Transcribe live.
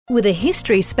With a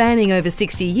history spanning over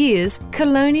 60 years,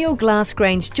 Colonial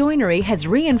Glass-Grange Joinery has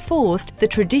reinforced the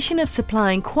tradition of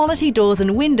supplying quality doors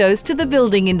and windows to the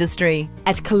building industry.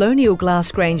 At Colonial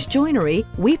Glass-Grange Joinery,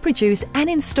 we produce and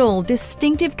install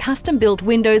distinctive custom-built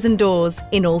windows and doors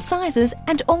in all sizes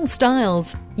and all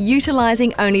styles,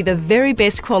 utilising only the very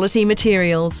best quality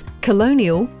materials: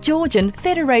 Colonial, Georgian,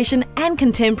 Federation and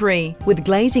Contemporary, with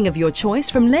glazing of your choice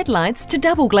from LED lights to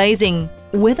double glazing.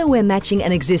 Whether we're matching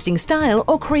an existing style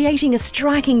or creating a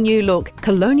striking new look,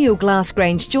 Colonial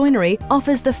Glass-Grange Joinery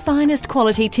offers the finest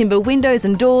quality timber windows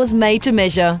and doors made to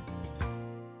measure.